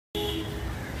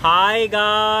Hi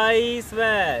guys,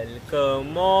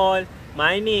 welcome all.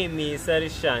 My name is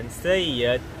Arshan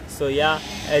Sayyed. So yeah,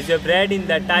 as you've read in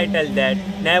the title that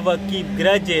never keep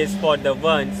grudges for the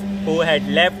ones who had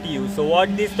left you. So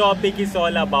what this topic is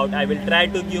all about, I will try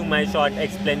to give my short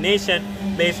explanation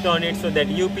based on it so that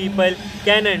you people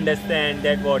can understand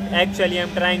that what actually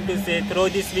I'm trying to say through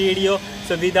this video.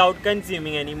 So without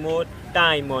consuming any more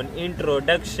time on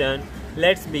introduction,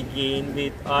 let's begin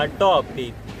with our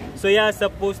topic. So yeah,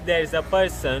 suppose there is a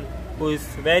person who is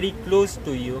very close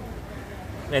to you,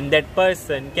 and that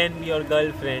person can be your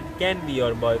girlfriend, can be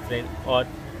your boyfriend, or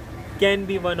can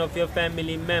be one of your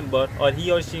family member, or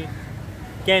he or she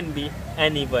can be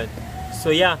anyone. So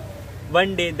yeah,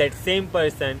 one day that same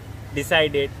person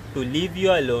decided to leave you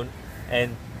alone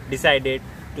and decided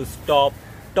to stop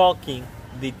talking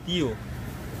with you.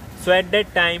 So at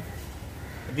that time,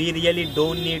 we really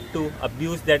don't need to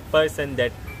abuse that person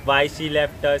that why she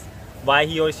left us, why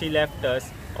he or she left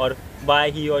us, or why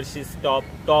he or she stopped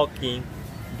talking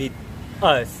with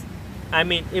us. I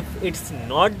mean, if it's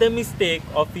not the mistake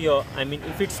of your,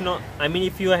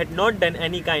 if you had not done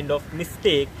any kind of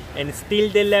mistake and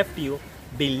still they left you,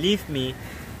 believe me,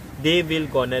 they will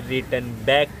gonna return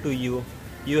back to you.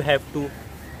 You have to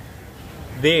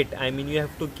wait. You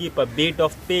have to keep a bit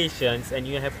of patience and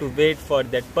you have to wait for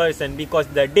that person, because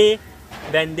the day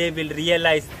when they will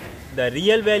realize the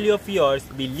real value of yours,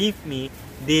 believe me,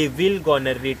 they will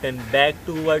gonna return back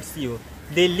towards you.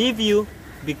 They leave you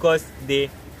because they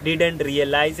didn't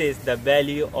realize the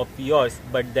value of yours,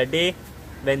 but the day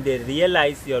when they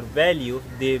realize your value,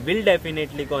 they will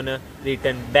definitely gonna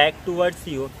return back towards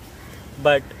you.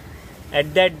 But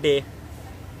at that day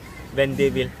when they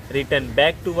will return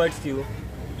back towards you,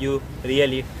 you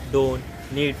really don't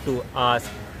need to ask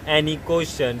any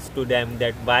questions to them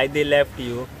that why they left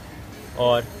you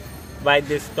or why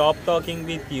they stopped talking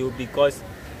with you, because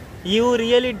you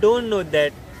really don't know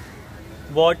that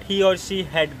what he or she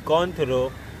had gone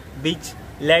through which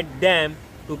led them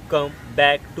to come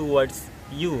back towards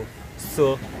you.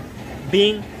 So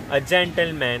being a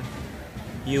gentleman,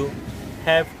 you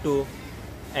have to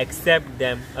accept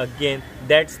them again.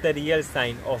 That's the real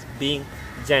sign of being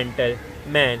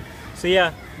gentleman. So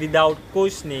yeah, without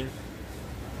questioning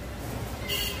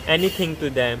anything to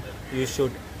them, you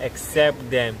should accept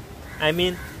them.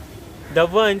 The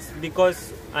ones,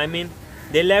 because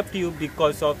they left you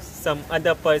because of some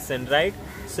other person, right?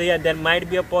 So yeah, there might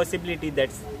be a possibility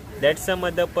that some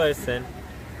other person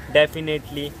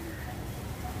definitely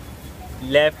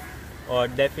left or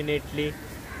definitely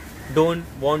don't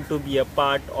want to be a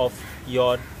part of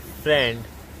your friend.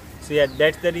 So yeah,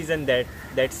 that's the reason that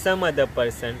some other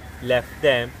person left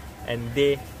them and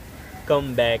they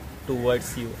come back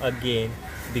towards you again,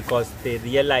 because they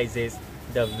realizes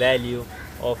the value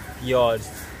of yours.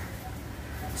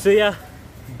 So yeah,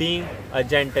 being a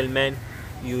gentleman,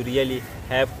 you really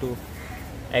have to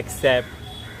accept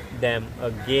them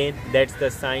again. That's the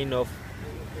sign of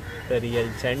the real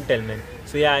gentleman.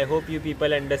 So yeah, I hope you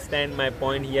people understand my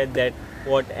point here, that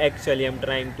what actually I'm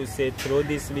trying to say through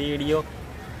this video.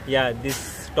 Yeah,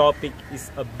 this topic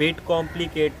is a bit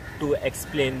complicated to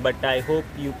explain, but I hope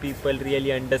you people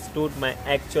really understood my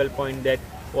actual point, that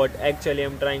what actually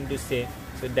I'm trying to say.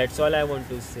 So that's all I want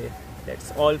to say.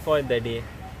 That's all for the day.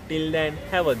 Till then,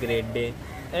 have a great day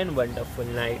and wonderful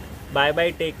night. Bye bye,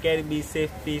 take care, be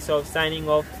safe, peace off, signing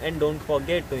off, and don't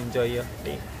forget to enjoy your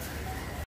day.